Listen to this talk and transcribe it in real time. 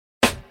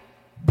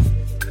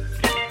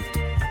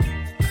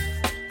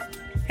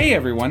Hey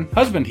everyone,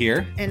 husband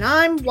here. And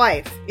I'm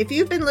wife. If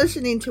you've been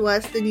listening to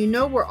us, then you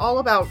know we're all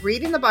about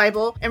reading the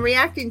Bible and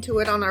reacting to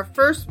it on our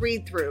first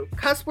read-through.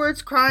 Cuss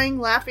words, crying,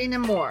 laughing,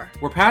 and more.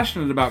 We're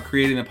passionate about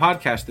creating a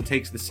podcast that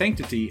takes the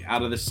sanctity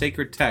out of the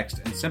sacred text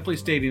and simply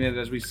stating it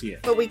as we see it.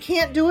 But we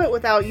can't do it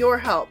without your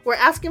help. We're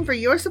asking for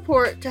your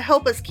support to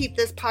help us keep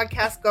this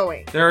podcast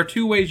going. There are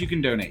two ways you can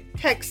donate.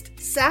 Text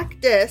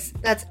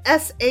SACDIS, that's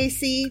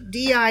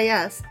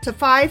SACDIS, to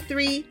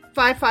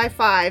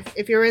 53555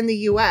 if you're in the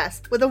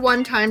U.S. with a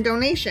one-time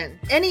donation.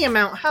 Any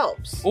amount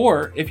helps.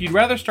 Or, if you'd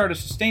rather start a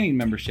sustaining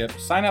membership,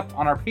 sign up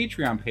on our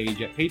Patreon page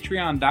at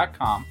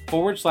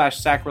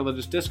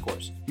patreon.com/sacrilegious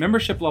discourse.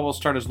 Membership levels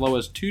start as low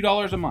as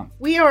 $2 a month.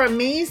 We are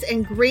amazed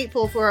and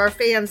grateful for our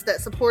fans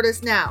that support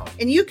us now,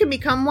 and you can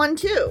become one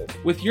too.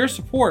 With your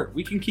support,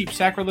 we can keep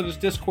Sacrilegious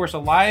Discourse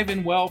alive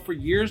and well for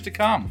years to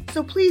come.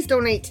 So please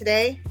donate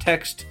today.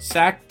 Text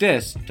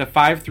SACDIS to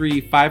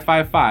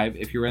 53555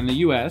 if you're in the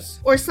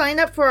U.S. Or sign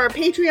up for our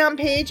Patreon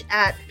page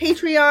at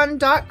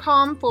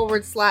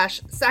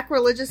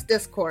patreon.com/sacrilegious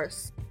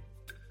discourse.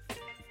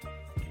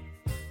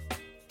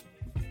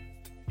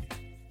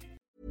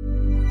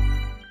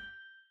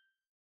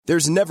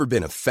 There's never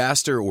been a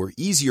faster or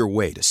easier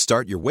way to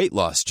start your weight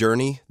loss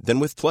journey than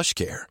with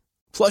PlushCare.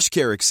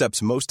 PlushCare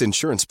accepts most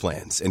insurance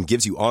plans and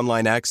gives you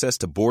online access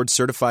to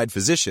board-certified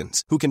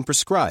physicians who can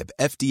prescribe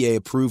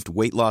FDA-approved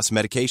weight loss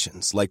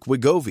medications like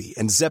Wegovy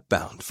and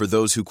Zepbound for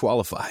those who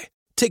qualify.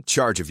 Take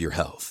charge of your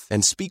health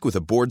and speak with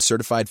a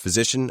board-certified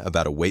physician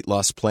about a weight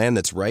loss plan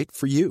that's right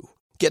for you.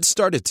 Get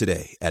started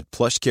today at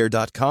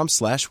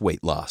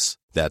plushcare.com/weight loss.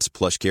 That's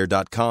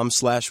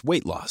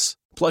plushcare.com/weight loss.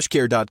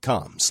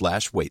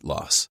 plushcare.com/weight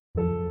loss.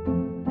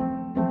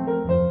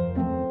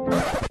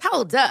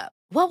 Hold up.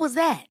 What was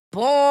that?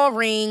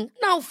 Boring.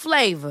 No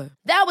flavor.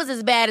 That was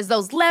as bad as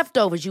those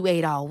leftovers you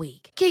ate all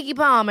week. Keke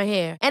Palmer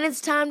here, and it's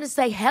time to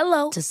say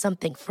hello to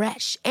something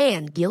fresh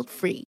and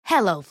guilt-free.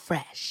 Hello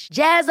Fresh.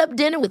 Jazz up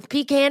dinner with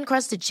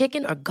pecan-crusted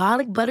chicken or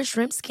garlic butter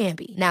shrimp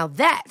scampi. Now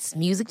that's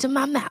music to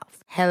my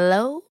mouth.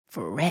 Hello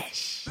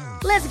Fresh.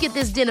 Let's get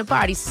this dinner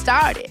party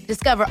started.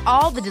 Discover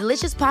all the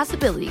delicious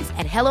possibilities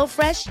at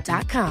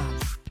HelloFresh.com.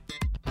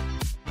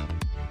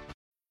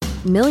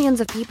 Millions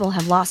of people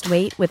have lost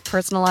weight with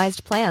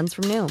personalized plans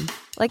from Noom.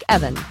 Like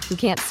Evan, who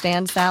can't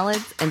stand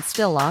salads and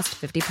still lost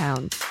 50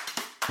 pounds.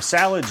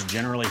 Salads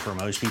generally for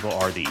most people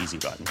are the easy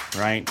button,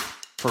 right?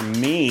 For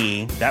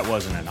me, that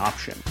wasn't an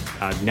option.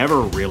 I never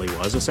really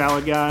was a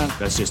salad guy.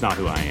 That's just not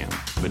who I am.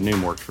 But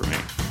Noom worked for me.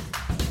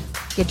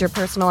 Get your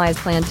personalized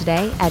plan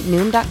today at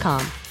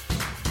Noom.com.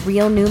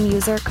 Real Noom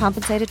user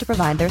compensated to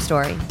provide their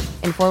story.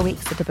 In 4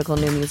 weeks, the typical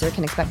Noom user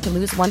can expect to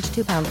lose 1 to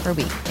 2 pounds per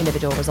week.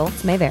 Individual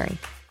results may vary.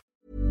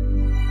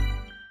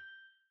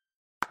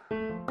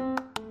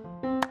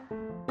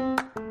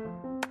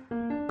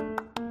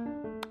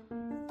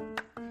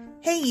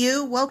 Hey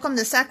you, welcome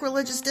to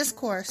Sacrilegious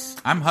Discourse.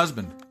 I'm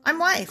husband. I'm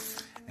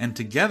wife. And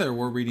together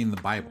we're reading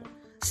the Bible.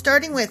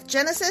 Starting with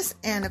Genesis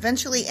and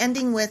eventually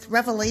ending with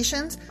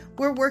Revelations,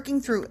 we're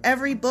working through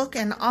every book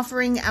and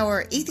offering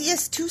our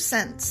atheist 2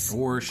 cents.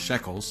 Or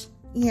shekels.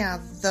 Yeah,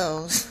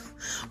 those.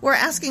 We're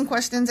asking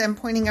questions and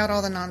pointing out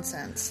all the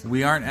nonsense.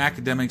 We aren't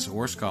academics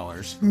or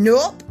scholars.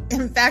 Nope.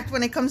 In fact,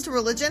 when it comes to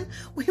religion,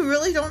 we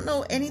really don't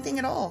know anything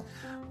at all.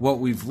 What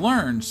we've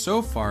learned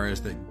so far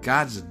is that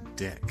God's a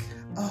dick.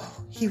 Oh,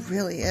 he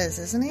really is,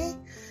 isn't he?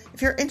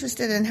 If you're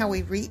interested in how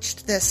we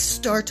reached this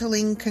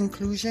startling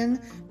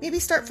conclusion, maybe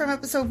start from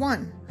episode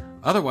 1.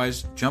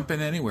 Otherwise, jump in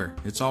anywhere.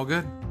 It's all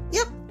good.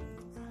 Yep.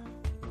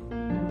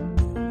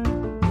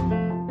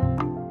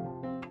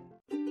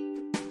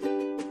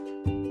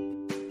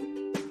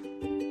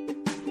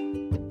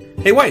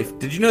 Hey wife,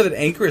 did you know that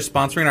Anchor is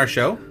sponsoring our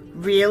show?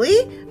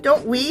 Really?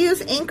 Don't we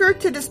use Anchor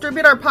to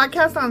distribute our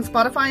podcast on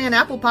Spotify and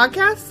Apple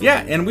Podcasts?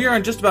 Yeah, and we are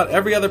on just about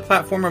every other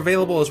platform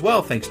available as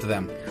well, thanks to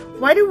them.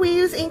 Why do we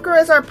use Anchor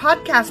as our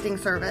podcasting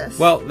service?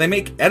 Well, they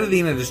make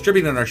editing and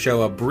distributing our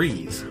show a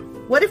breeze.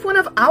 What if one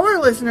of our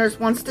listeners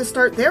wants to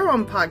start their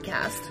own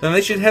podcast? Then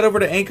they should head over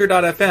to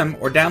Anchor.fm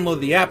or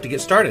download the app to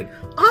get started.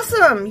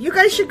 Awesome! You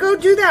guys should go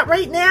do that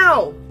right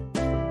now!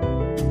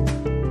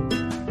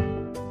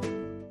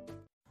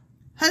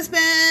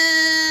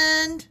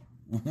 Husband!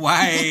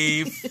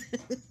 Wife!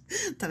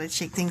 Thought I'd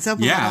shake things up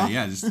a little.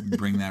 Yeah, just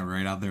bring that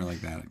right out there like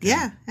that. Okay?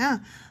 Yeah.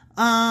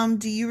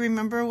 Do you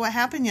remember what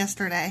happened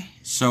yesterday?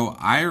 So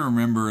I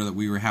remember that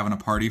we were having a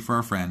party for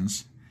our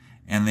friends,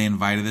 and they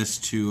invited us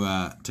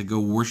to go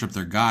worship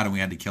their God, and we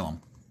had to kill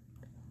them.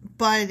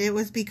 But it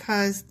was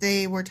because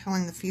they were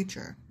telling the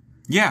future.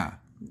 Yeah.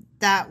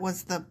 That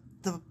was the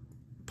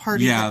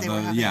party that they were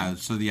having. Yeah,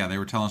 so they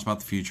were telling us about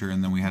the future,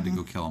 and then we had to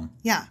go kill them.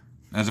 Yeah.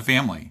 As a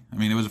family. I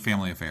mean, it was a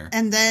family affair.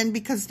 And then,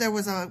 because there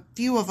was a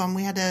few of them,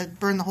 we had to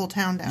burn the whole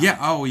town down.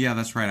 Yeah,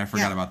 that's right. I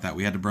forgot about that.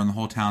 We had to burn the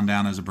whole town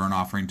down as a burnt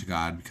offering to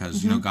God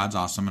because, God's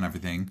awesome and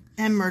everything.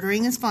 And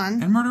murdering is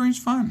fun.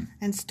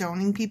 And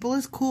stoning people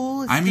is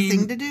cool. It's the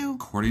thing to do.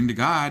 According to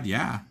God,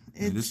 yeah.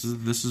 This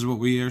is what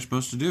we are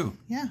supposed to do.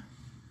 Yeah.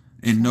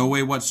 In no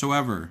way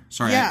whatsoever.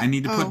 Sorry, I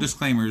need to put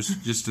disclaimers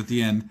just at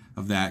the end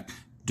of that.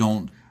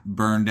 Don't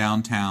burn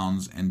down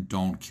towns and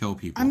don't kill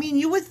people. I mean,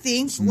 you would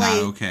think, it's not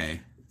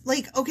okay.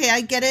 Like, okay,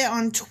 I get it.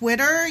 On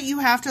Twitter, you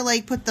have to,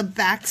 like, put the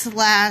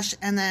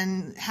 / and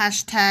then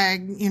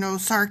hashtag,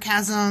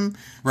 sarcasm.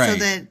 Right. So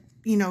that,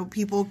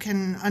 people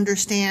can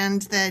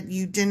understand that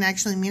you didn't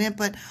actually mean it.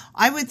 But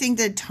I would think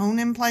that tone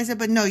implies it.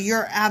 But no,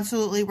 you're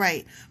absolutely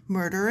right.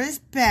 Murder is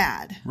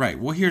bad. Right.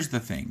 Well, here's the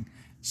thing.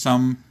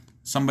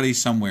 Somebody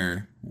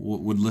somewhere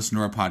would listen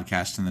to our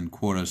podcast and then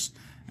quote us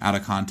out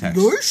of context.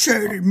 They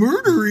said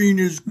murdering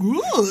is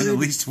good. And at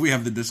least we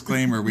have the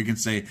disclaimer. We can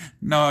say,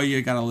 no,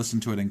 you got to listen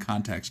to it in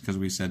context because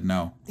we said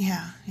no.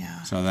 Yeah.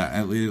 So that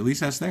at least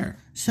that's there.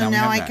 So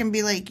now I can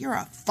be like, you're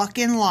a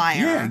fucking liar.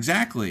 Yeah,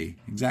 exactly.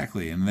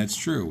 And that's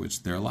true.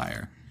 They're a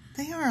liar.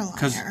 They are a liar.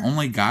 Because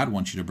only God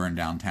wants you to burn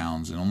down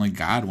towns and only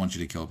God wants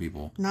you to kill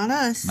people. Not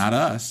us. Not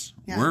us.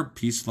 Yeah. We're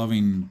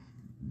peace-loving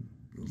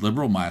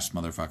liberal mass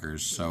motherfuckers.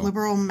 So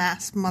liberal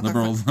mass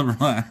motherfuckers.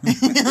 Liberal.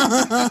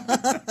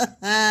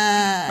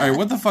 All right,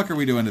 what the fuck are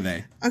we doing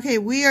today? Okay,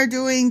 we are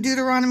doing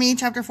Deuteronomy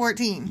chapter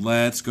 14.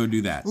 Let's go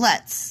do that.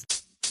 Let's.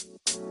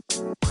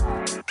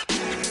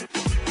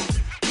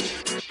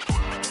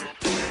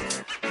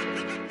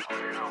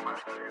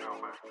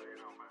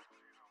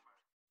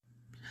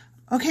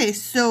 Okay,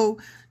 so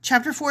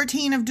chapter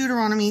 14 of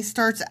Deuteronomy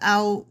starts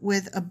out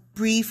with a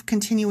brief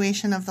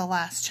continuation of the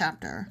last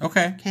chapter.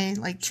 Okay. Okay,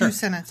 like Sure. 2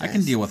 sentences. I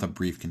can deal with a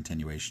brief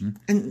continuation.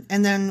 And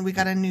then we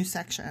got a new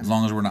section. As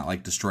long as we're not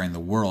like destroying the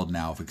world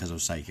now because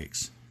of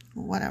psychics.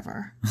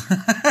 Whatever.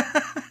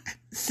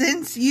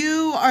 Since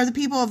you are the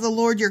people of the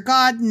Lord your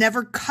God,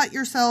 never cut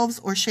yourselves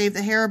or shave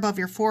the hair above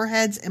your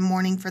foreheads in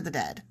mourning for the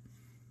dead.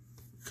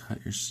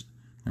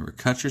 Never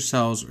cut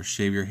yourselves or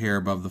shave your hair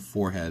above the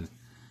forehead.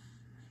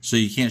 So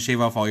you can't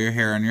shave off all your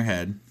hair on your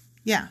head.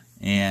 Yeah.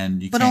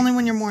 And but only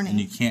when you're mourning. And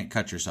you can't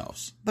cut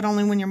yourselves. But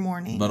only when you're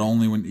mourning. But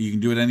only when you can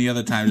do it any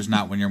other time, just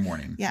not when you're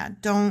mourning. Yeah,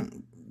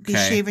 don't be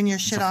shaving your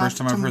shit off. It's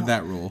the first time I've heard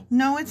that rule.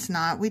 No, it's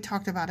not. We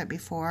talked about it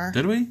before.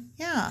 Did we?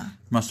 Yeah.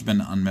 Must have been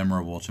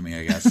unmemorable to me,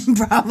 I guess.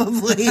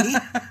 Probably.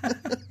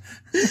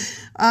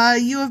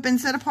 You have been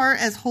set apart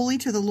as holy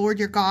to the Lord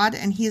your God,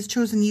 and he has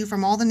chosen you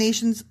from all the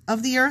nations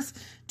of the earth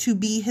to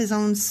be his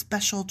own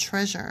special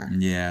treasure.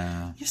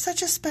 Yeah. You're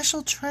such a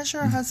special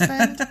treasure,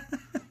 husband.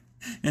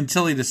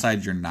 Until he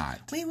decides you're not.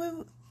 Wait.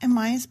 Am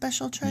I a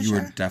special treasure?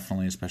 You are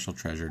definitely a special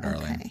treasure,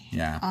 darling. Okay.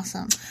 Yeah.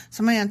 Awesome.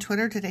 Somebody on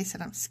Twitter today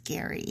said I'm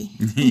scary.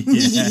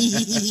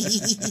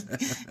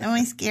 Am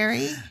I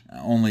scary?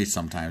 Only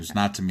sometimes,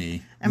 not to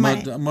me. I-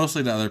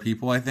 Mostly to other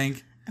people, I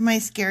think. Am I a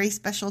scary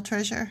special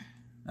treasure?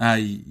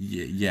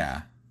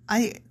 Yeah.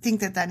 I think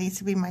that needs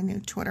to be my new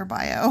Twitter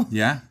bio.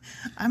 Yeah?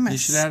 You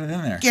should add it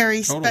in there.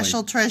 Scary Totally.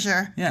 special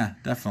treasure. Yeah,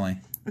 definitely.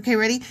 Okay,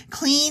 ready?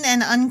 Clean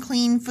and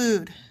unclean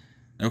food.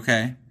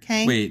 Okay.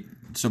 Okay. Wait,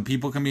 so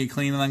people can be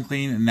clean and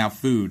unclean, and now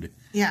food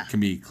can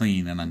be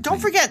clean and unclean.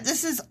 Don't forget,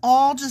 this is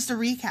all just a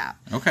recap.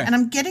 Okay. And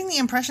I'm getting the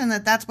impression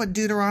that that's what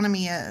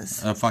Deuteronomy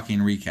is. A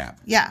fucking recap.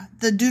 Yeah.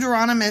 The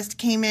Deuteronomist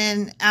came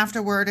in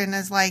afterward and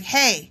is like,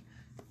 hey.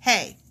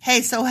 Did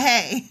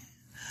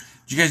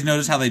you guys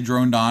notice how they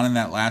droned on in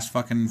that last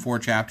fucking 4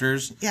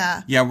 chapters?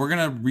 Yeah. Yeah, we're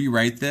going to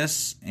rewrite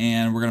this,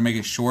 and we're going to make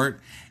it short.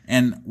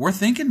 And we're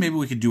thinking maybe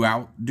we could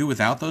do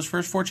without those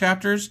first 4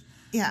 chapters.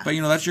 Yeah. But,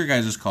 that's your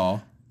guys'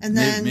 call. And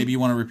then maybe you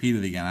want to repeat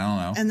it again. I don't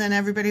know. And then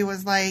everybody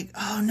was like,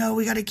 oh, no,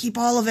 we got to keep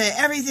all of it.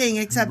 Everything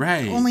except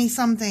only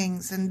some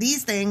things. And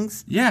these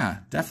things. Yeah,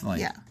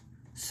 definitely. Yeah.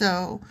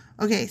 So,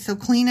 okay. So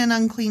clean and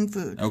unclean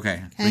food. Okay.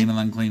 Clean and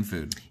unclean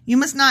food. You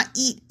must not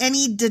eat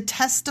any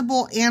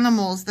detestable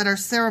animals that are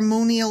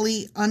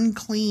ceremonially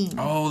unclean.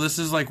 Oh, this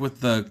is like with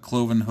the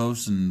cloven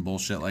hoofs and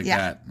bullshit like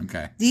that.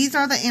 Okay. These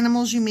are the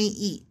animals you may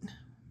eat.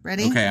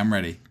 Ready? Okay, I'm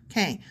ready.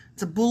 Okay.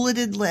 It's a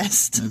bulleted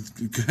list.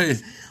 Good.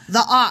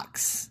 The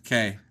ox.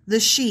 Okay. The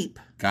sheep.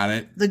 Got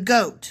it. The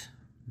goat.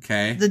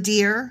 Okay. The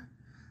deer.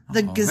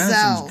 The gazelle. That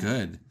sounds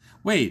good.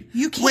 Wait.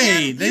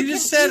 They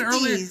just said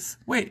earlier. These.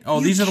 Wait.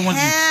 Oh, these are the ones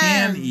you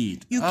can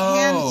eat. You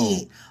can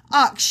eat.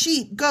 Ox,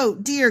 sheep,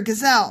 goat, deer,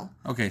 gazelle.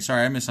 Okay,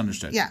 sorry, I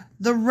misunderstood. Yeah.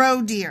 The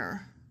roe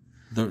deer.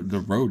 The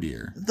roe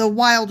deer. The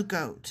wild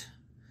goat.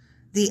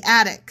 The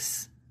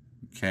addax.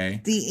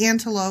 Okay. The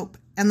antelope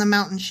and the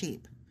mountain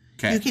sheep.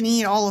 Okay. You can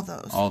eat all of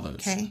those. All those.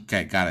 Okay.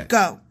 Okay, got it.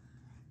 Go.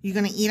 You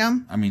gonna eat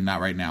them? I mean, not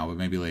right now, but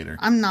maybe later.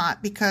 I'm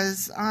not,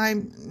 because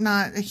I'm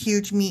not a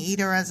huge meat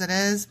eater as it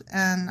is,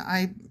 and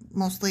I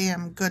mostly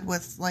am good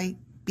with like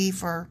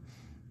beef or,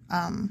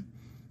 I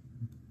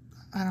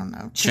don't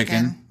know,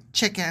 chicken.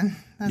 Chicken.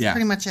 That's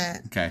pretty much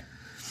it. Okay.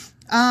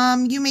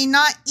 You may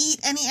not eat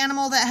any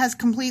animal that has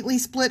completely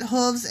split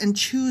hooves and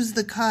chews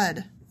the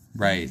cud.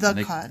 Right.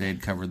 The cud. They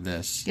had covered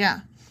this. Yeah.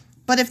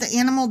 But if the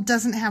animal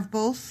doesn't have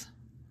both,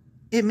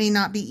 it may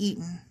not be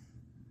eaten.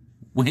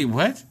 Wait,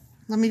 what?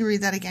 Let me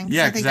read that again.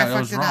 Yeah, I think I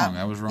fucked it up.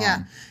 I was wrong.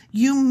 Yeah.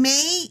 You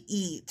may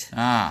eat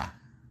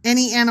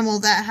any animal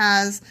that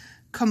has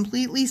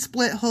completely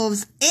split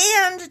hooves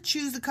and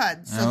chews the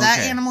cud. So that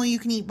animal you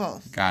can eat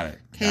both. Got it.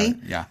 Okay?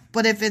 Yeah.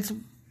 But if it's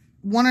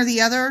one or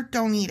the other,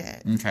 don't eat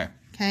it. Okay.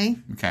 Okay?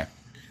 Okay.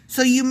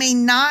 So you may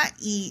not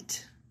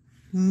eat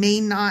may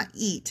not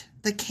eat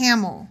the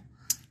camel,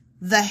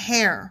 the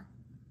hare,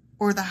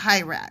 or the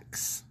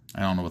hyrax. I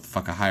don't know what the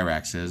fuck a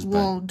hyrax is, but...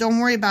 Well, don't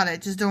worry about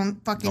it. Just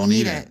don't fucking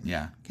eat it.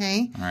 Yeah.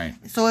 Okay? All right.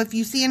 So if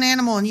you see an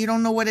animal and you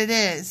don't know what it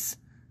is,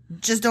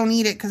 just don't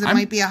eat it because it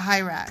might be a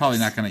hyrax. Probably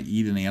not going to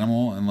eat an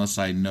animal unless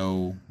I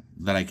know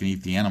that I can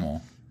eat the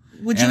animal.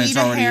 Would you eat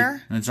a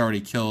hare? And it's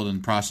already killed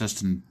and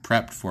processed and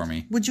prepped for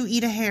me. Would you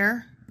eat a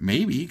hare?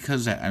 Maybe,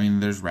 because, I mean,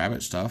 there's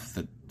rabbit stuff.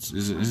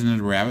 Isn't it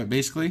a rabbit,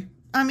 basically?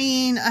 I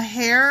mean, a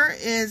hare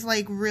is,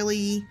 like,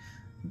 really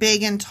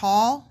big and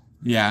tall.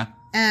 Yeah.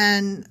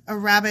 And a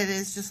rabbit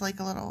is just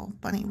like a little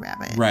bunny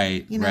rabbit.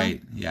 Right, you know?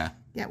 right, yeah.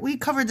 Yeah, we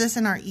covered this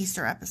in our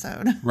Easter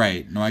episode.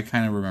 Right. No, I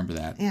kind of remember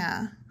that.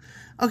 Yeah.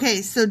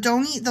 Okay, so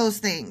don't eat those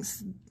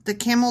things. The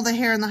camel, the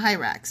hare, and the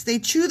hyrax. They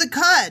chew the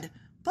cud,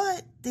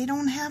 but they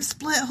don't have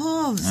split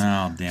hooves.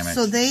 Oh, damn it.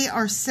 So they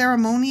are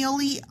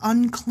ceremonially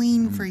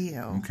unclean for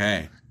you.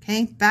 Okay.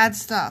 Okay, bad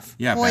stuff.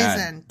 Yeah,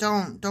 Poison.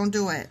 bad. Don't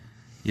do it.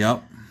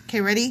 Yep. Okay,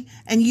 ready?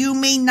 And you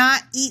may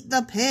not eat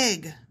the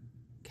pig.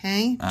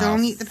 Okay?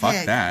 Don't eat the pig.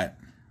 Fuck that.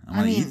 I'm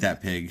going to eat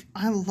that pig.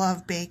 I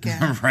love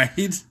bacon.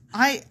 Right?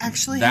 I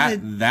actually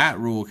that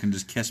rule can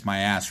just kiss my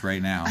ass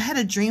right now. I had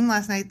a dream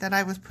last night that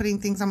I was putting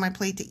things on my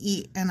plate to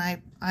eat, and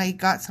I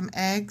got some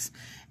eggs,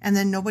 and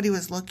then nobody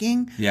was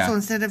looking. Yeah. So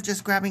instead of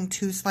just grabbing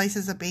 2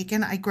 slices of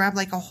bacon, I grabbed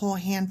like a whole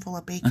handful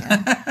of bacon.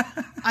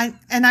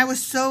 I was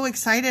so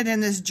excited in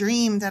this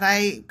dream that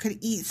I could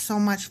eat so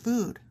much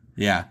food.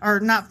 Yeah.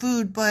 Or not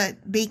food,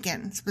 but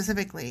bacon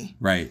specifically.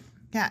 Right.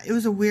 Yeah, it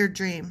was a weird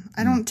dream.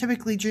 I don't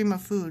typically dream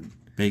of food.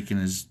 Bacon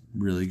is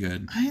really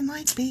good. I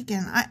like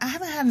bacon. I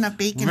haven't had enough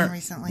bacon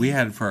recently. We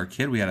had, for our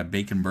kid, we had a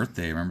bacon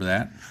birthday. Remember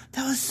that?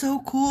 That was so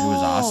cool. It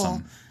was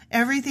awesome.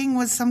 Everything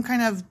was some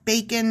kind of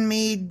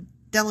bacon-made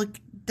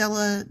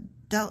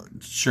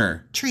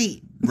Sure.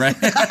 treat. Right.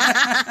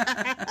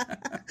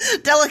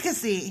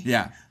 Delicacy.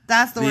 Yeah.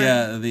 That's the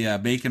word. The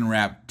bacon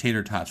wrapped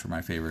tater tots were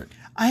my favorite.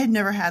 I had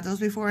never had those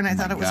before, and I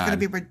thought it was going to God.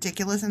 be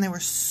ridiculous, and they were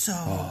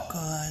so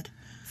good.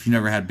 If you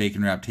never had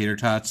bacon wrapped tater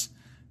tots,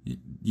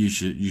 you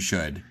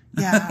should.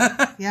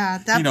 Yeah, yeah.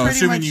 That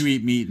assuming you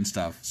eat meat and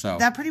stuff. So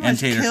that pretty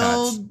much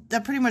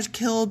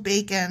killed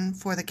bacon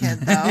for the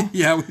kid, though.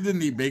 Yeah, we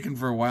didn't eat bacon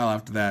for a while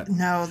after that.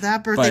 No,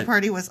 that birthday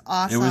party was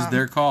awesome. It was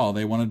their call.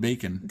 They wanted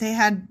bacon. They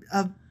had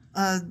a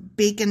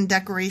bacon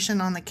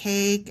decoration on the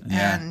cake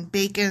and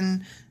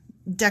bacon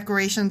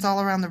decorations all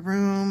around the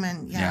room,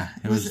 and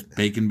it was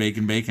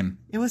bacon.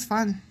 It was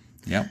fun.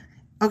 Yep.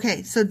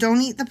 Okay, so don't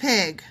eat the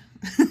pig.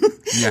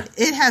 Yeah.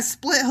 It has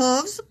split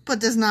hooves, but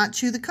does not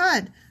chew the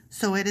cud.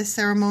 So it is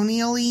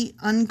ceremonially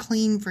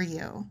unclean for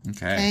you.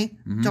 Okay?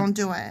 Mm-hmm. Don't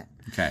do it.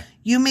 Okay.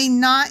 You may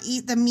not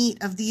eat the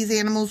meat of these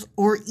animals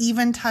or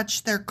even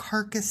touch their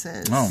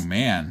carcasses. Oh,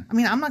 man. I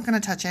mean, I'm not going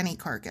to touch any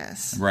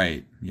carcass.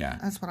 Right. Yeah.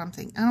 That's what I'm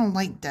thinking. I don't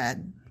like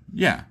dead.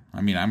 Yeah.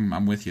 I mean,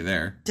 I'm with you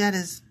there. Dead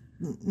is...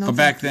 No. But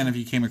back then, if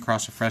you came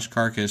across a fresh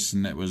carcass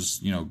and it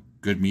was,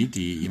 good meat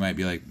to eat, you might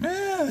be like,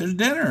 there's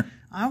dinner.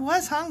 I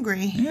was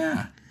hungry.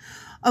 Yeah.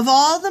 Of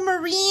all the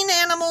marine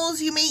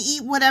animals, you may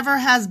eat whatever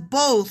has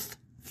both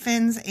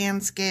fins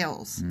and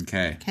scales.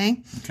 Okay.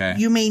 Okay.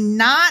 You may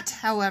not,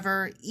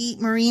 however, eat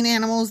marine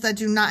animals that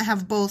do not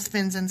have both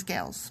fins and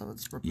scales. So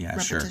it's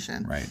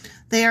repetition. Sure. Right.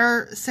 They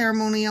are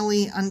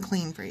ceremonially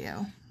unclean for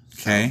you.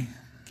 Okay.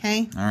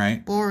 Okay. All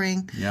right.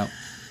 Boring. Yep.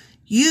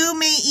 You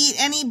may eat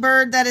any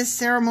bird that is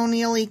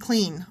ceremonially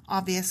clean,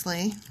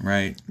 obviously.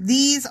 Right.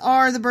 These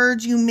are the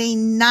birds you may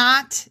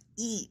not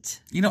eat.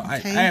 I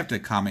have to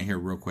comment here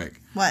real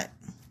quick. What?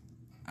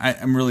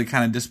 I'm really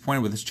kind of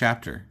disappointed with this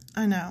chapter.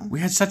 I know.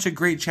 We had such a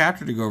great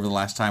chapter to go over the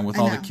last time with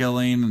all the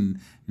killing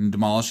and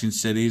demolishing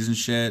cities and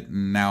shit,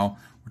 and now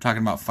we're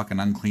talking about fucking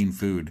unclean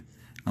food.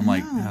 I'm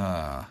like,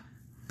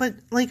 But,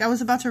 I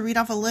was about to read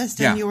off a list,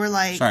 and you were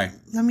like, sorry.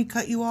 Let me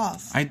cut you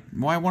off. I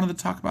wanted to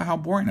talk about how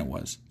boring it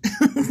was.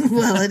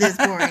 Well, it is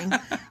boring.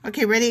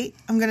 Okay, ready?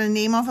 I'm going to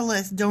name off a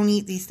list. Don't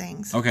eat these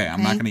things. Okay,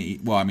 I'm not going to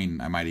eat... Well, I mean,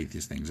 I might eat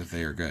these things if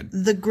they are good.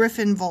 The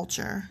griffin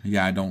vulture.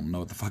 Yeah, I don't know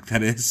what the fuck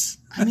that is.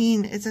 I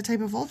mean, it's a type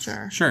of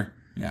vulture. Sure,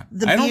 yeah.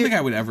 I don't think I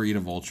would ever eat a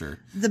vulture.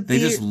 They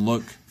just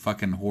look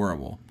fucking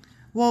horrible.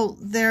 Well,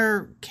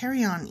 they're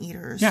carrion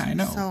eaters. Yeah, I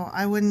know. So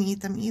I wouldn't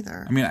eat them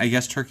either. I mean, I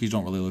guess turkeys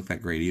don't really look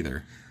that great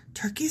either.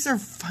 Turkeys are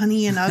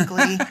funny and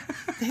ugly.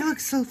 They look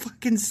so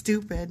fucking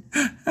stupid.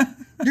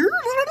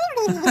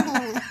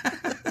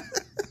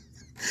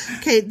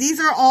 Okay, these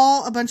are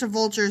all a bunch of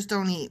vultures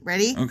don't eat.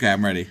 Ready? Okay,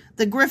 I'm ready.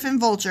 The griffin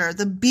vulture,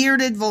 the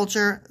bearded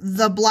vulture,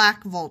 the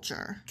black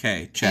vulture.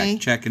 Okay,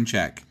 check and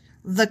check.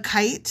 The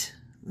kite,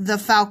 the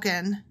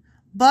falcon,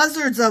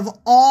 buzzards of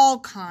all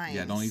kinds.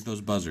 Yeah, don't eat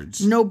those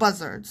buzzards. No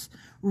buzzards.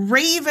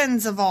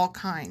 Ravens of all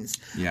kinds.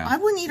 Yeah. I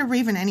wouldn't eat a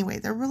raven anyway.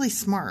 They're really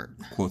smart.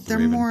 Quote the They're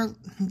raven. more,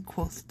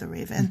 quote the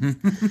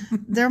raven.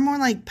 They're more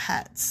like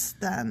pets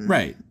than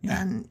Edie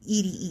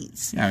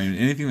eats. Yeah, I mean,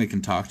 anything that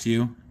can talk to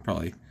you,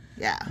 probably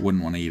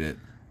wouldn't want to eat it.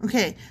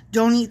 Okay,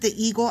 don't eat the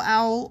eagle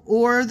owl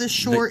or the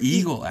short... The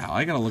eagle owl.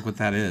 I gotta look what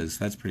that is.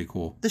 That's pretty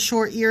cool. The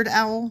short-eared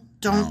owl.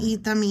 Don't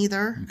eat them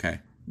either. Okay.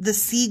 The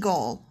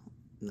seagull.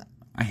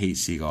 I hate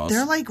seagulls.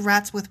 They're like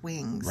rats with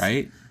wings.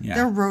 Right? Yeah.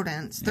 They're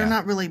rodents. They're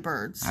not really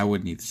birds. I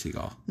wouldn't eat the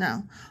seagull.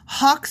 No.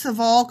 Hawks of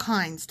all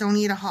kinds. Don't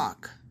eat a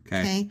hawk.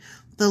 Okay?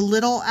 The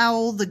little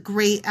owl, the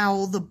great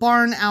owl, the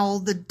barn owl,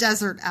 the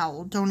desert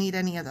owl. Don't eat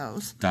any of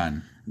those.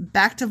 Done.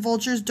 Back to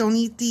vultures. Don't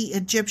eat the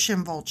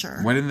Egyptian vulture.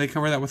 Why didn't they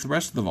cover that with the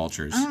rest of the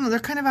vultures? I don't know. They're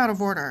kind of out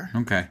of order.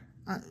 Okay.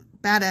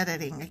 Bad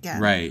editing again.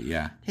 Right,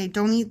 yeah. Okay,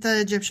 don't eat the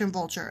Egyptian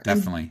vulture.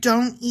 Definitely. And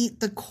don't eat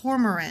the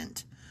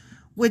cormorant,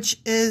 which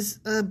is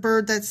a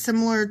bird that's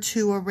similar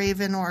to a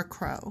raven or a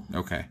crow.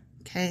 Okay.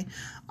 Okay.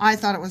 I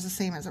thought it was the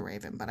same as a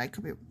raven, but I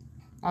could be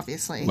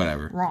obviously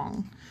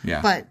wrong.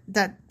 Yeah. But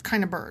that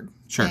kind of bird.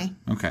 Sure.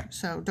 Okay.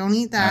 So don't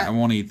eat that. I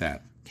won't eat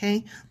that.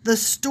 Okay. The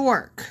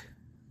stork.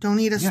 Don't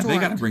eat a stork. Yeah, they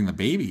got to bring the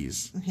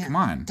babies. Yeah, come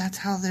on. That's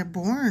how they're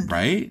born.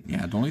 Right?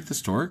 Yeah, don't eat the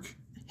stork.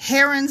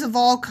 Herons of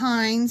all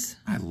kinds.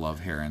 I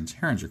love herons.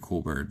 Herons are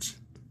cool birds.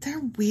 They're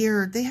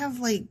weird. They have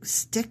like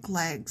stick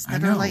legs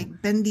that are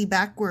like bendy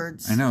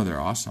backwards. I know, they're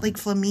awesome. Like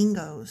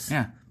flamingos.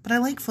 Yeah. But I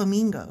like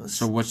flamingos.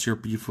 So what's your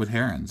beef with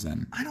herons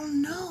then? I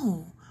don't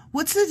know.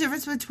 What's the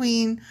difference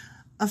between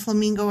a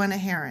flamingo and a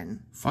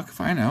heron? Fuck if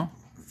I know.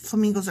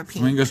 Flamingos are pink.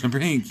 Flamingos are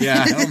pink,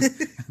 yeah.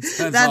 That's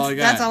all I got.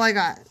 That's all I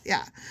got,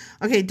 yeah.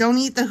 Okay, don't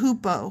eat the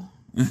hoopoe.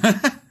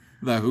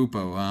 The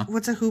hoopoe, huh?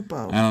 What's a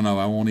hoopoe? I don't know.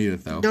 I won't eat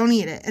it, though. Don't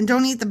eat it. And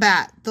don't eat the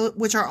bat,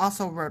 which are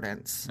also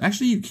rodents.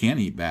 Actually, you can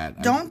eat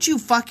bat. Don't you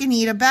fucking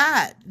eat a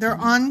bat. They're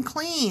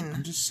unclean.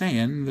 I'm just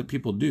saying that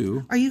people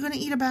do. Are you going to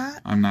eat a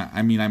bat? I'm not.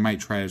 I mean, I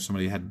might try if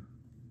somebody had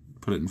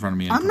put it in front of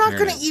me and I'm not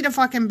going to eat a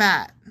fucking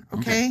bat,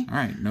 okay? All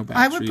right, no bats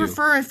I would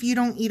prefer if you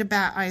don't eat a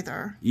bat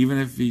either. Even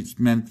if it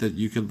meant that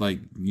you could, like,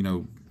 you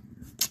know,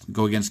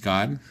 go against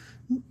God?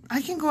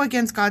 I can go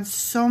against God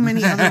so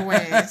many other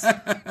ways.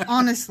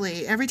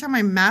 Honestly, every time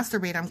I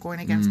masturbate, I'm going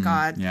against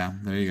God. Yeah,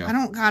 there you go. I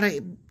don't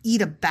gotta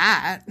eat a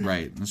bat.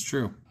 Right, that's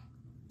true.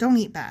 Don't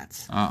eat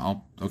bats.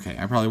 Okay,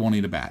 I probably won't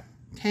eat a bat.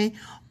 Okay.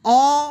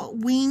 All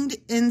winged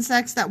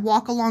insects that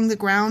walk along the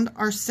ground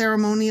are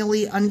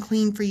ceremonially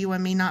unclean for you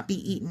and may not be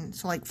eaten.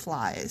 So, like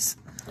flies.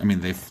 I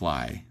mean, they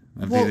fly.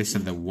 They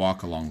said they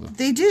walk along the...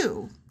 They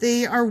do.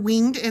 They are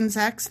winged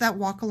insects that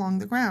walk along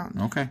the ground.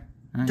 Okay.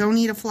 All right. Don't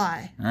eat a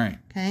fly. All right.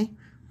 Okay.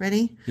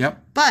 Ready?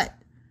 Yep. But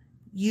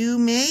you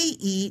may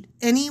eat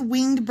any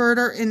winged bird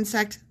or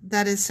insect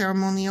that is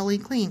ceremonially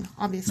clean,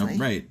 obviously.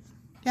 No, right.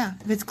 Yeah.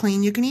 If it's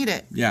clean, you can eat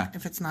it. Yeah.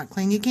 If it's not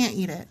clean, you can't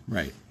eat it.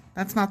 Right.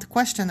 That's not the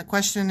question. The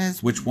question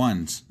is... Which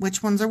ones?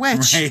 Which ones are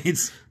which?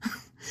 Right.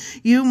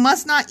 You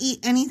must not eat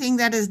anything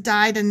that has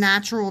died a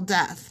natural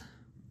death.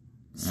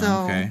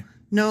 So, okay.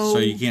 No... So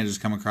you can't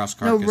just come across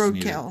carcass no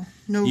roadkill.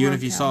 No Even roadkill.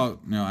 if you saw...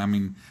 No, I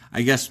mean,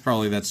 I guess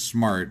probably that's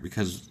smart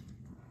because...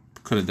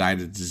 Could have died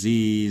of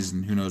disease,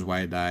 and who knows why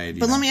it died.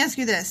 But let me ask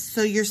you this.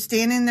 So you're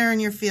standing there in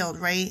your field,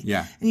 right?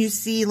 Yeah. And you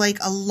see, like,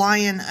 a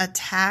lion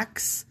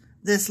attacks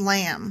this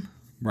lamb.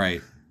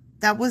 Right.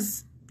 That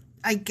was,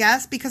 I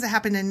guess, because it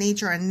happened in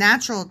nature, a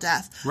natural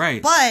death.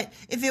 Right. But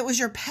if it was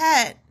your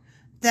pet,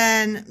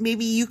 then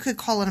maybe you could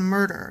call it a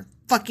murder.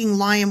 Fucking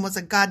lion was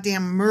a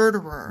goddamn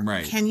murderer.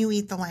 Right. Can you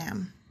eat the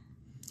lamb?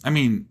 I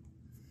mean...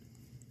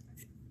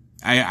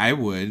 I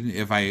would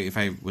if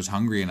I was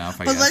hungry enough.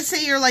 I guess. But let's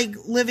say you're like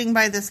living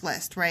by this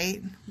list, right?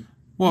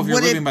 Well, if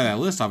you're living by that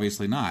list,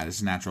 obviously not.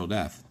 It's a natural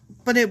death.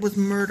 But it was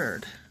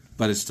murdered.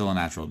 But it's still a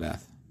natural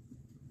death.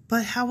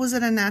 But how was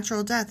it a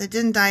natural death? It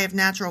didn't die of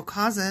natural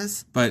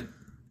causes. But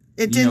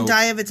it didn't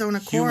die of its own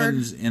accord.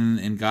 Humans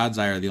in God's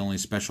eye are the only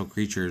special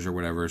creatures or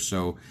whatever.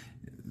 So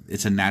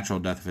it's a natural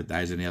death if it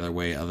dies any other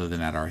way other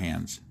than at our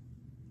hands.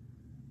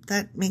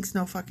 That makes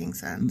no fucking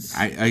sense.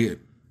 I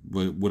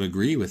would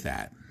agree with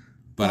that.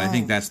 But I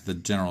think that's the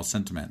general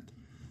sentiment.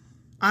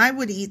 I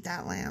would eat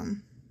that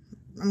lamb.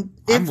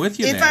 I'm with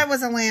you there. If I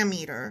was a lamb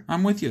eater.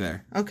 I'm with you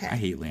there. Okay. I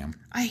hate lamb.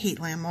 I hate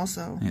lamb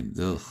also.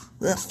 Ugh.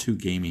 It's too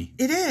gamey.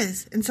 It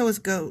is. And so is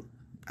goat.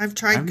 I've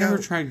never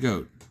tried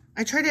goat.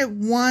 I tried it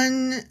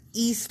one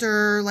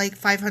Easter like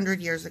 500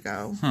 years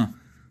ago. Huh.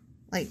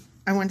 Like,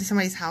 I went to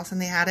somebody's house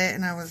and they had it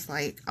and I was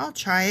like, I'll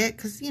try it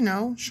because, you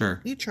know.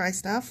 Sure. You try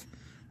stuff,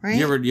 right?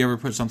 You ever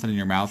put something in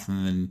your mouth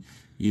and then...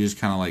 You just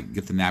kind of like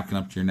get the napkin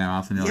up to your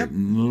mouth and you're like,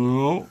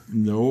 nope.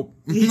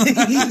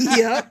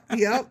 Yep.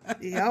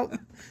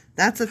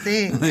 That's a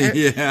thing.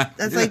 Yeah.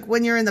 That's like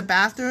when you're in the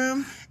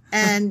bathroom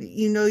and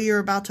you know you're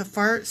about to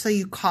fart, so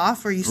you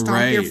cough or you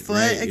stomp your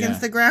foot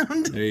against the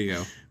ground. There you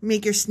go.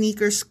 Make your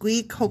sneakers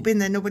squeak, hoping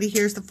that nobody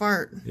hears the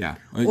fart. Yeah.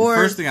 Or,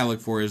 the first thing I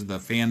look for is the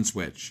fan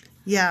switch.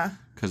 Yeah.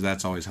 Because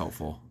that's always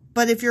helpful.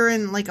 But if you're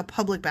in like a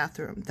public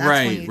bathroom, that's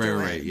when you do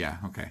it. Right. Yeah.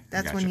 Okay.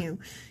 That's when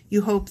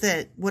you hope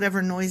that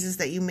whatever noises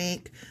that you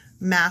make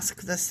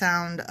mask the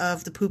sound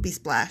of the poopy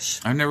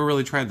splash. I've never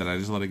really tried that. I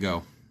just let it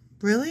go.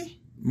 Really?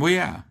 Well,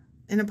 yeah.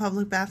 In a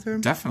public bathroom?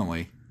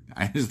 Definitely.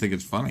 I just think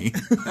it's funny.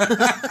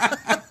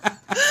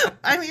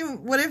 I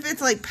mean, what if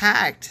it's like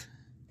packed?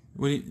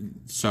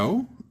 It's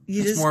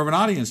more of an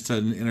audience to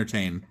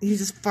entertain. You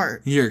just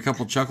fart. You hear a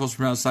couple chuckles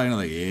from outside and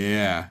you're like,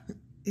 yeah.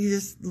 You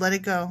just let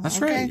it go. That's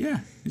right, yeah.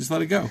 You just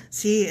let it go.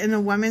 See, in the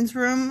women's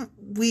room,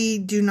 we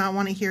do not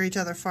want to hear each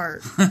other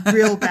fart.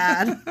 Real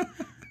bad.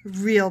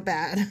 Real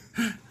bad.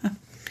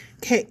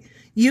 Okay.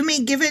 You may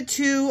give it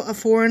to a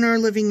foreigner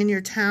living in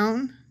your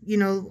town. You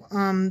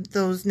know,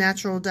 those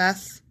natural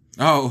deaths.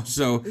 Oh,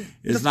 so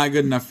it's not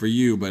good enough for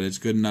you, but it's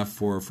good enough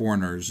for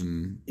foreigners.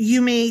 And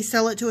you may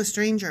sell it to a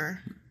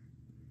stranger.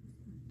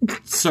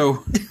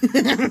 So,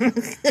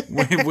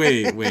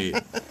 wait.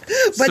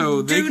 But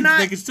so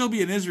they could still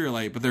be an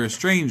Israelite, but they're a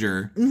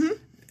stranger. Mm-hmm.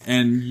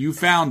 And you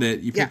found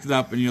it, you picked it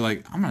up, and you're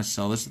like, I'm going to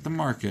sell this at the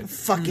market.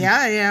 Fuck yeah,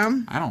 I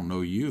am. I don't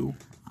know you.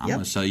 I'm going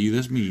to sell you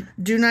this meat.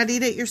 Do not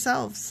eat it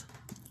yourselves.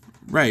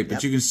 Right,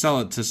 but you can sell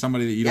it to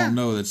somebody that you don't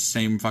know that's the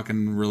same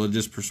fucking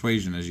religious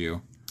persuasion as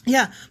you.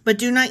 Yeah, but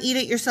do not eat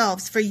it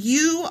yourselves, for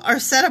you are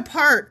set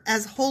apart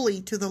as holy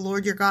to the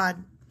Lord your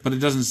God. But it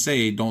doesn't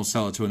say don't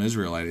sell it to an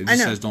Israelite. It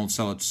just says don't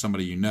sell it to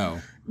somebody you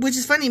know. Which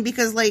is funny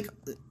because, like,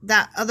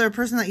 that other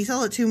person that you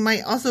sell it to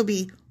might also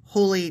be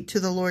holy to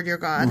the Lord your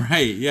God.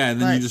 Right, yeah,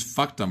 and then you just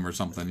fucked them or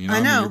something, you know?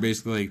 I know. And you're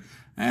basically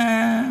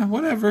like,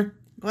 whatever.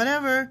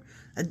 Whatever.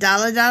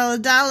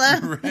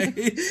 $1.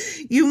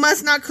 Right. You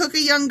must not cook a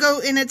young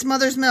goat in its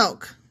mother's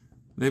milk.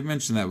 They've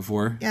mentioned that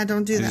before. Yeah,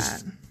 don't do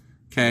that.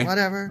 Okay.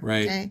 Whatever.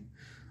 Right. Okay.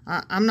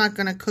 I'm not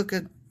going to cook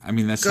a that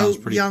goat, sounds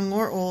pretty young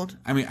or old.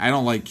 I mean, I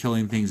don't like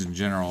killing things in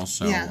general,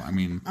 so,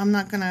 I'm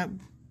not going to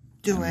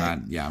do it.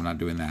 I'm not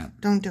doing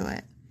that. Don't do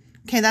it.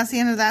 Okay, that's the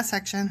end of that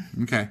section.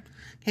 Okay.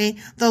 Okay,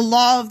 the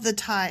law of the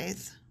tithe.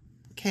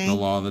 Okay. The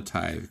law of the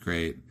tithe,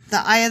 great.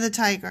 The eye of the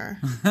tiger.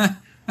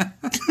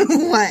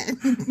 What?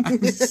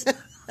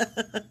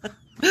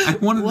 I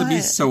wanted to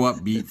be so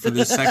upbeat for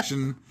this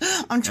section.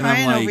 I'm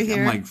trying over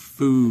here. I'm like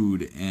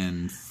food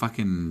and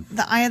fucking...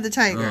 The eye of the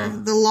tiger.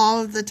 The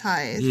law of the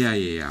tithe.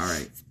 Yeah, all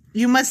right.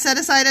 You must set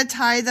aside a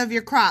tithe of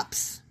your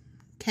crops.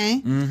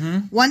 Okay?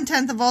 Mm-hmm.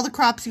 1/10 of all the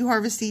crops you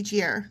harvest each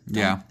year.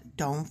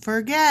 Don't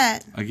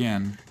forget.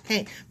 Again.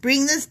 Okay.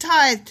 Bring this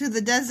tithe to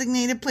the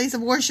designated place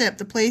of worship,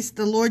 the place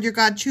the Lord your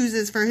God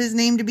chooses for his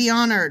name to be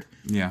honored.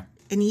 Yeah.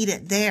 And eat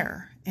it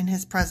there in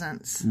his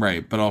presence.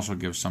 Right, but also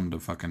give some to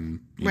fucking,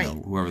 you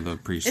know, whoever the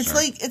priests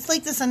are. It's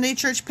like the Sunday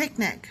church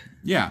picnic.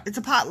 Yeah. It's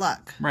a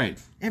potluck. Right.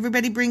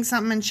 Everybody brings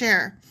something and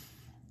share.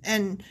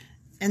 And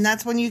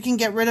that's when you can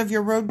get rid of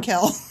your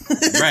roadkill.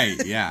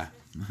 Right, yeah.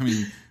 I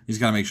mean, he's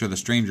got to make sure the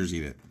strangers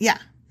eat it. Yeah.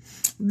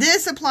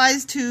 This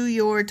applies to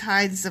your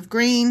tithes of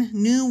grain,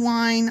 new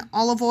wine,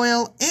 olive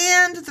oil,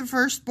 and the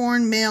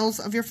firstborn males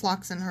of your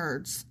flocks and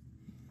herds.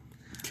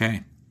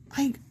 Okay.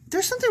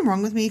 There's something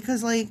wrong with me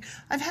because, like,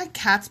 I've had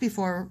cats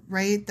before,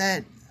 right,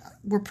 that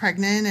were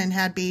pregnant and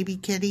had baby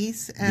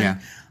kitties.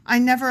 And I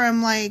never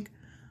am like,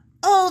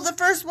 oh, the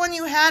first one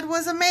you had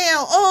was a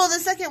male. Oh, the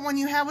second one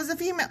you had was a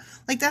female.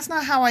 Like, that's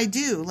not how I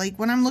do. Like,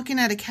 when I'm looking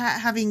at a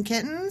cat having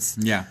kittens,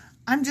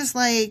 I'm just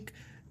like,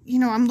 you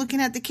know, I'm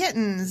looking at the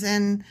kittens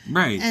and,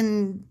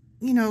 and,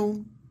 you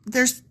know,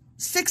 there's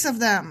 6 of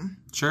them.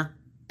 Sure.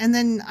 And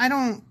then I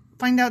don't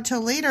find out till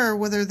later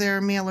whether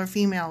they're male or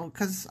female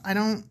because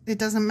it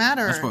doesn't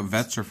matter. That's what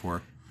vets are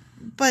for.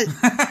 But,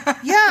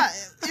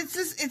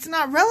 it's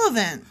not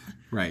relevant.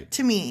 Right.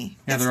 To me.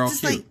 Yeah, they're all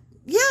cute. Like,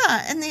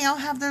 yeah, and they all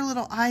have their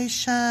little eyes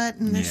shut,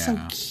 and they're so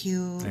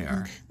cute. They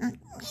are.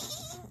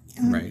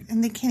 Right.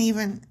 And they can't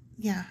even,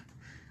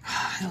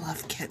 I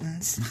love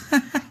kittens.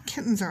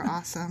 Kittens are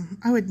awesome.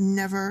 I would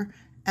never,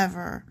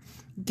 ever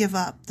give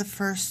up the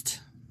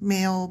first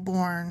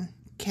male-born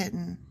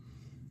kitten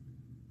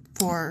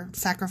for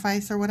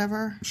sacrifice or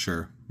whatever.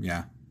 Sure,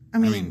 yeah. I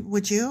mean,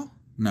 would you?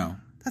 No.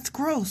 That's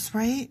gross,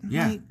 right?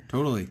 Yeah,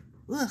 totally.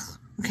 Ugh.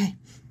 Okay.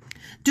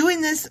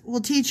 Doing this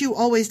will teach you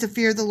always to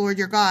fear the Lord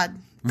your God.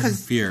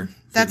 Because fear.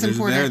 That's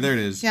important. There it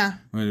is. Yeah.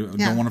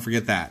 Don't want to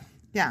forget that.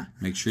 Yeah.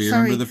 Make sure you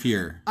remember the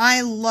fear.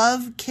 I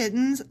love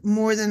kittens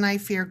more than I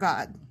fear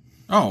God.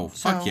 Oh,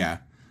 fuck yeah.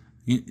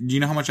 Do you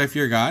know how much I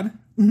fear God?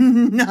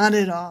 Not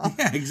at all.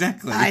 Yeah,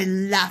 exactly. I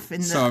laugh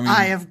in the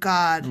eye of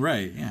God.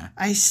 Right, yeah.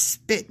 I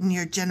spit in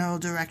your general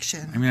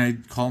direction. I mean, I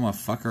call him a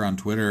fucker on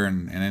Twitter,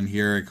 and in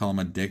here I call him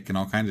a dick and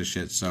all kinds of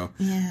shit. So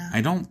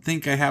I don't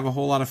think I have a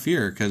whole lot of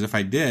fear, because if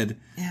I did,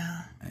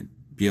 I'd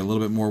be a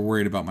little bit more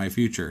worried about my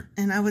future.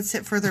 And I would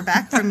sit further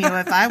back from you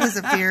if I was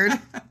afeared.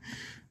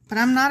 But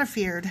I'm not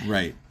afeared.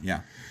 Right,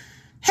 yeah.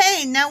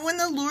 Hey, now when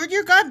the Lord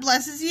your God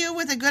blesses you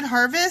with a good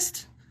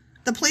harvest,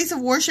 the place of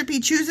worship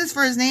he chooses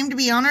for his name to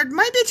be honored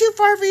might be too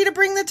far for you to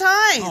bring the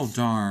tithe. Oh,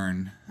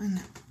 darn.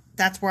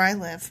 That's where I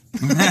live.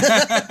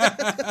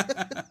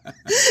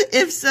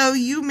 If so,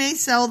 you may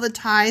sell the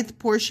tithe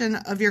portion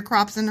of your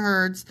crops and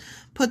herds,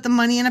 put the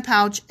money in a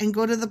pouch, and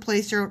go to the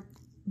place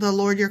the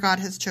Lord your God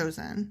has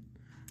chosen.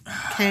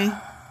 Okay?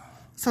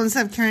 So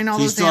instead of carrying all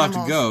those animals... You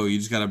still have to go. You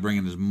just got to bring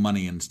in his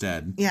money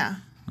instead. Yeah.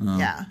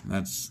 Yeah.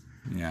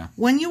 Yeah.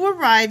 When you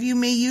arrive, you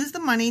may use the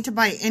money to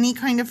buy any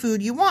kind of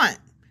food you want.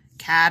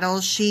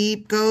 Cattle,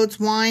 sheep, goats,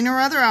 wine, or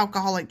other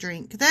alcoholic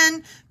drink.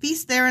 Then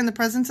feast there in the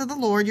presence of the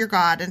Lord your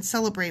God and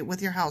celebrate with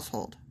your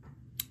household.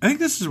 I think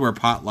this is where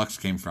potlucks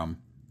came from.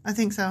 I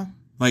think so.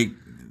 Like,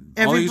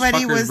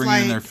 everybody was bringing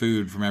like, in their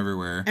food from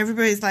everywhere.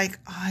 Everybody's like,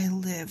 I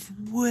live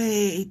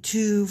way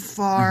too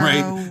far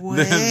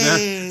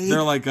away.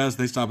 They're like us.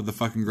 They stop at the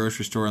fucking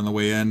grocery store on the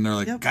way in. They're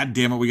like, God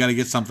damn it, we got to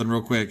get something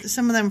real quick.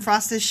 Some of them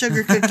frosted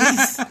sugar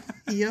cookies.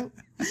 Yep.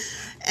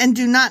 And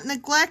do not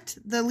neglect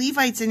the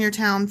Levites in your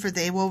town, for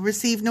they will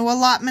receive no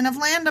allotment of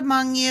land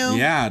among you.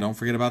 Yeah, don't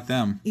forget about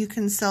them. You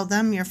can sell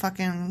them your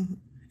fucking...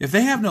 If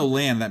they have no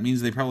land, that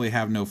means they probably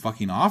have no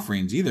fucking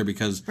offerings either,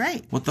 because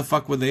what the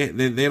fuck would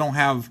they don't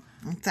have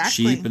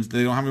sheep and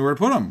they don't have anywhere to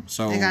put them.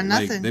 So they got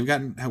nothing.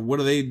 What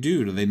do they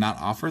do? Do they not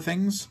offer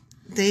things?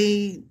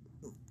 They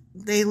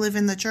live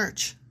in the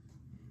church,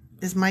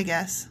 is my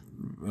guess.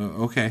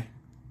 Okay.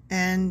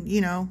 And,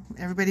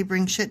 everybody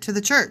brings shit to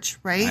the church,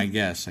 right? I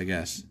guess.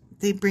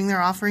 They bring their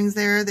offerings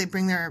there. They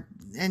bring their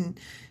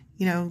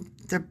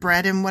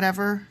bread and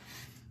whatever.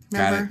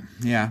 Remember? Got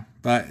it. Yeah.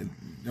 But,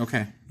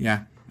 okay.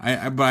 Yeah.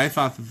 But I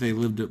thought that they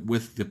lived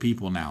with the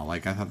people now.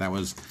 Like, I thought that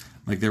was,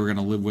 like, they were going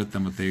to live with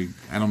them, but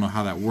I don't know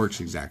how that works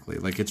exactly.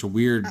 Like, it's a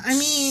weird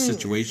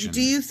situation.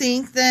 Do you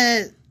think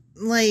that,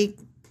 like,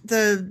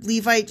 the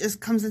Levite just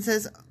comes and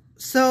says,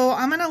 so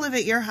I'm going to live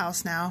at your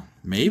house now?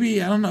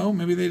 Maybe. I don't know.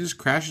 Maybe they just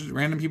crash at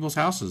random people's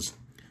houses.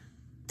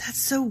 That's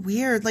so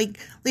weird. Like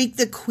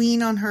the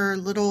Queen on her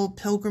little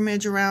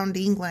pilgrimage around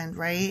England,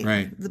 right?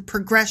 Right. The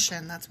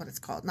progression, that's what it's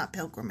called. Not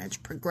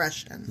pilgrimage,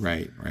 progression.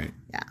 Right.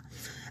 Yeah.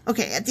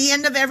 Okay, at the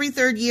end of every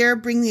third year,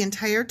 bring the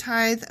entire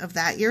tithe of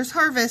that year's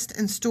harvest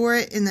and store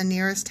it in the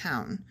nearest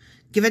town.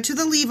 Give it to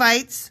the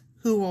Levites,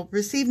 who will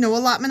receive no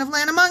allotment of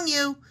land among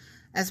you,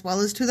 as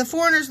well as to the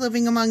foreigners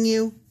living among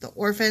you, the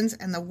orphans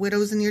and the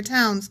widows in your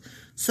towns,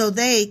 so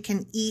they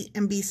can eat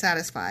and be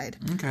satisfied.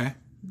 Okay.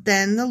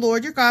 Then the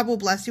Lord your God will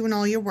bless you in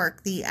all your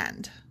work. The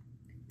end.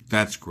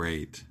 That's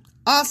great.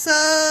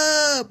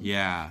 Awesome!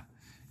 Yeah.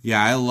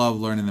 Yeah, I love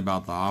learning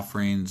about the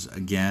offerings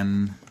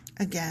again.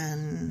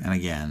 Again. And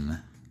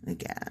again.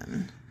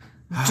 Again.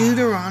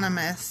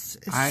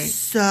 Deuteronomist is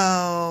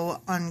so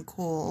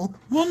uncool.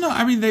 Well, no,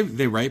 I mean,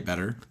 they write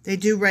better. They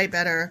do write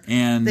better.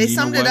 And they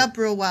summed it up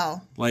real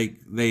well. Like,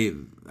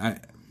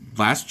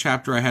 last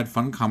chapter I had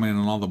fun commenting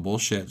on all the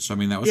bullshit, so I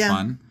mean, that was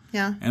fun.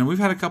 Yeah. And we've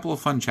had a couple of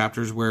fun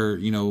chapters where,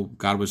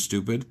 God was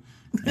stupid.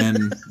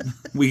 And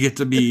we get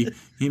to be,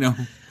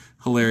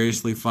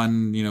 hilariously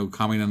fun,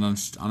 commenting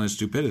on his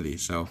stupidity.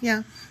 So.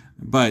 Yeah.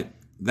 But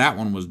that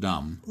one was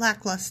dumb.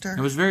 Lackluster.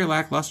 It was very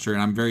lackluster,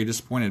 and I'm very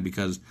disappointed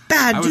because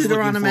I was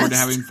looking forward to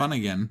having fun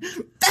again.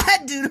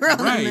 Bad Deuteronomist.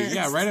 Right,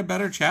 yeah, write a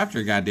better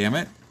chapter,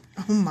 goddammit.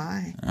 Oh,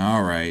 my.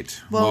 All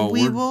right. Well,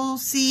 we will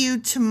see you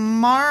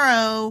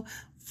tomorrow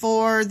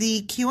for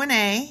the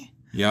Q&A.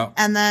 Yep.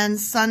 And then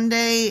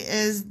Sunday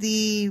is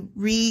the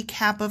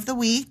recap of the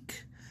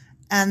week.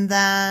 And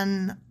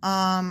then,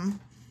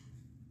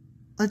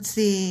 let's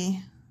see,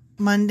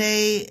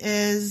 Monday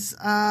is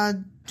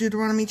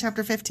Deuteronomy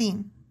chapter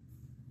 15.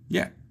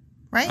 Yeah.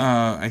 Right?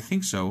 I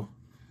think so.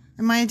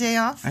 Am I a day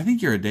off? I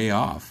think you're a day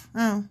off.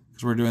 Oh.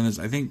 Because we're doing this.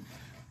 I think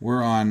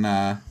we're on...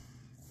 oh,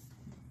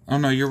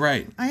 no, you're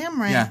right. I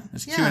am right. Yeah,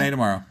 it's Q&A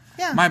tomorrow.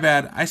 Yeah. My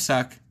bad. I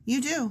suck.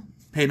 You do.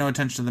 Pay no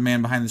attention to the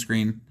man behind the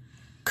screen.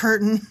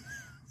 Curtain.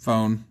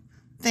 Phone.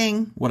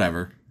 Thing.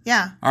 Whatever.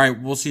 Yeah. All right,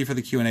 we'll see you for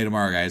the Q&A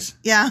tomorrow, guys.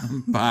 Yeah.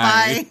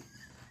 Bye. Bye.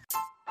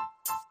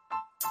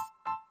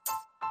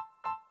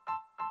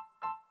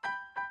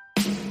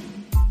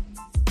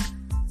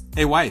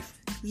 Hey, wife.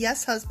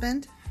 Yes,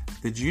 husband.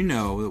 Did you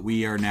know that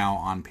we are now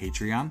on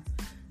Patreon?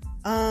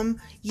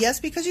 Yes,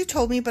 because you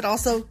told me, but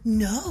also,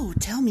 no,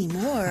 tell me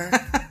more.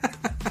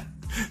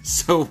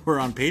 So we're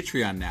on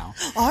Patreon now.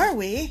 Are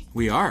we?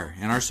 We are,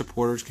 and our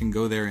supporters can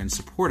go there and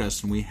support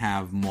us, and we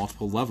have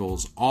multiple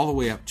levels all the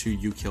way up to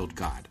You Killed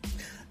God.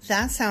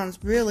 That sounds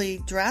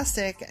really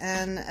drastic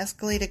and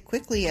escalated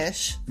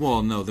quickly-ish.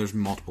 Well, no, there's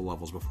multiple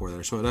levels before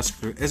there, so it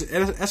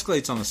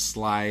escalates on a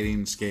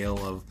sliding scale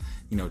of,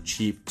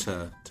 cheap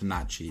to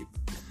not cheap.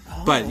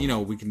 Oh. But,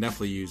 we can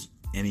definitely use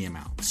any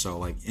amount, so,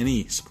 like,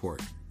 any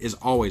support is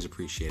always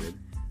appreciated.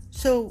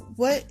 So,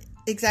 what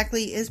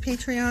exactly is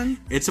Patreon?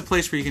 It's a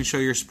place where you can show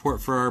your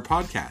support for our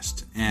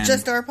podcast. And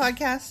just our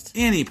podcast?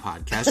 Any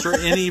podcast or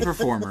any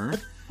performer.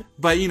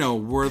 But,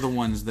 we're the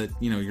ones that,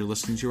 you're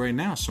listening to right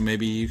now. So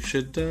maybe you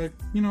should,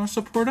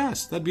 support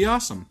us. That'd be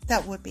awesome.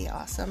 That would be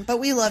awesome. But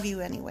we love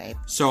you anyway.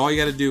 So all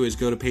you got to do is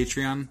go to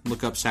Patreon,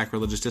 look up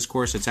Sacrilegious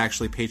Discourse. It's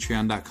actually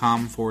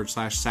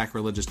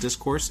patreon.com/sacrilegious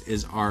discourse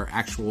is our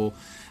actual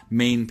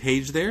main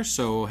page there.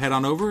 So head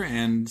on over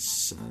and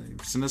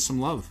send us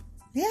some love.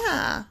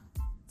 Yeah.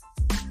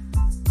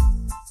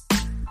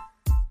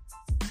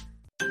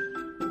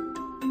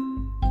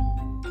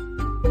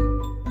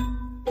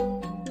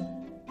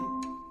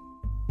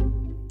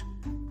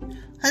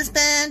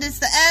 Husband, it's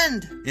the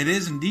end. It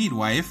is indeed,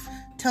 wife.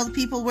 Tell the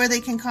people where they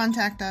can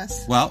contact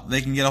us. Well, they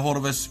can get a hold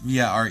of us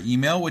via our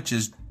email, which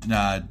is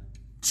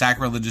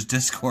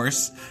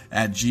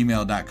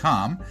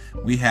sacrilegiousdiscourse@gmail.com.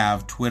 We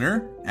have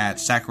Twitter at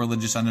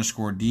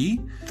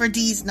sacrilegious_D. For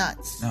D's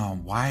nuts. Oh,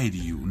 why do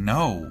you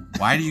know?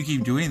 Why do you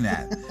keep doing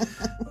that?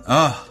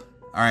 Ugh.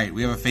 All right,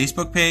 we have a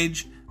Facebook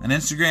page, an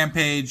Instagram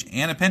page,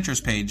 and a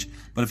Pinterest page.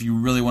 But if you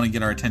really want to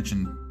get our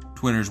attention,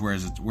 Twitter's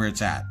where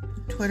it's at.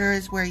 Twitter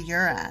is where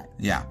you're at.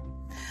 Yeah.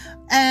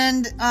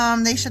 And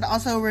they should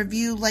also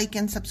review, like,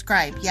 and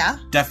subscribe, yeah?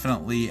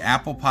 Definitely.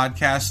 Apple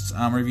Podcasts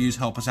reviews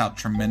help us out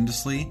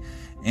tremendously.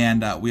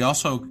 And we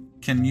also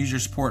can use your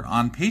support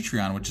on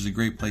Patreon, which is a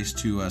great place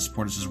to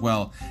support us as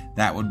well.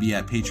 That would be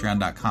at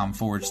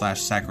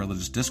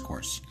patreon.com/sacrilegious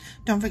discourse.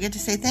 Don't forget to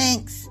say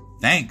thanks.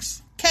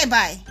 Thanks. Okay,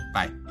 bye.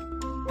 Bye.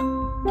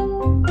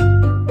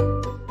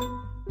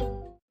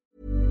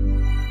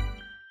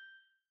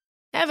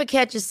 Ever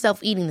catch yourself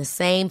eating the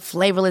same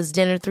flavorless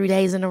dinner 3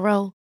 days in a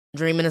row?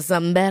 Dreaming of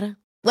something better?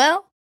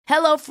 Well,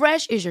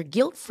 HelloFresh is your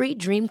guilt-free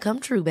dream come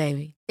true,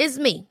 baby. It's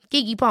me,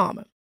 Keke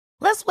Palmer.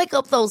 Let's wake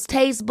up those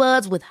taste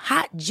buds with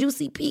hot,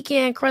 juicy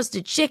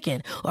pecan-crusted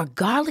chicken or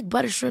garlic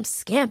butter shrimp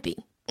scampi.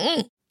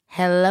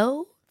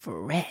 Hello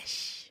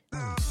Fresh.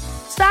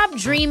 Stop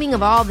dreaming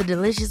of all the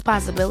delicious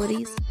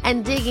possibilities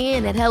and dig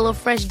in at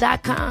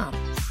HelloFresh.com.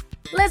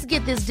 Let's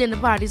get this dinner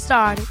party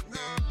started.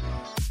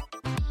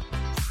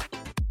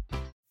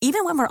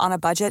 Even when we're on a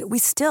budget, we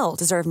still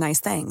deserve nice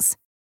things.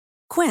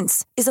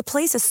 Quince is a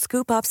place to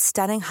scoop up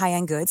stunning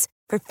high-end goods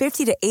for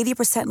 50 to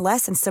 80%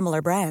 less than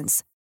similar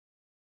brands.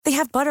 They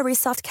have buttery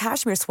soft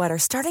cashmere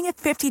sweaters starting at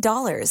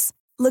 $50,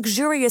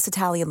 luxurious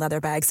Italian leather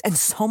bags, and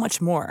so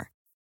much more.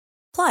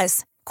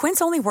 Plus,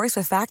 Quince only works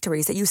with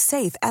factories that use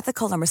safe,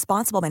 ethical, and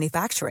responsible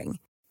manufacturing.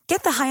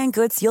 Get the high-end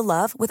goods you'll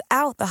love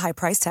without the high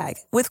price tag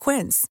with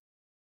Quince.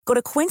 Go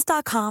to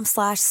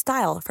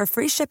quince.com/style for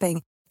free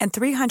shipping and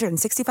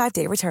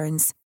 365-day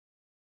returns.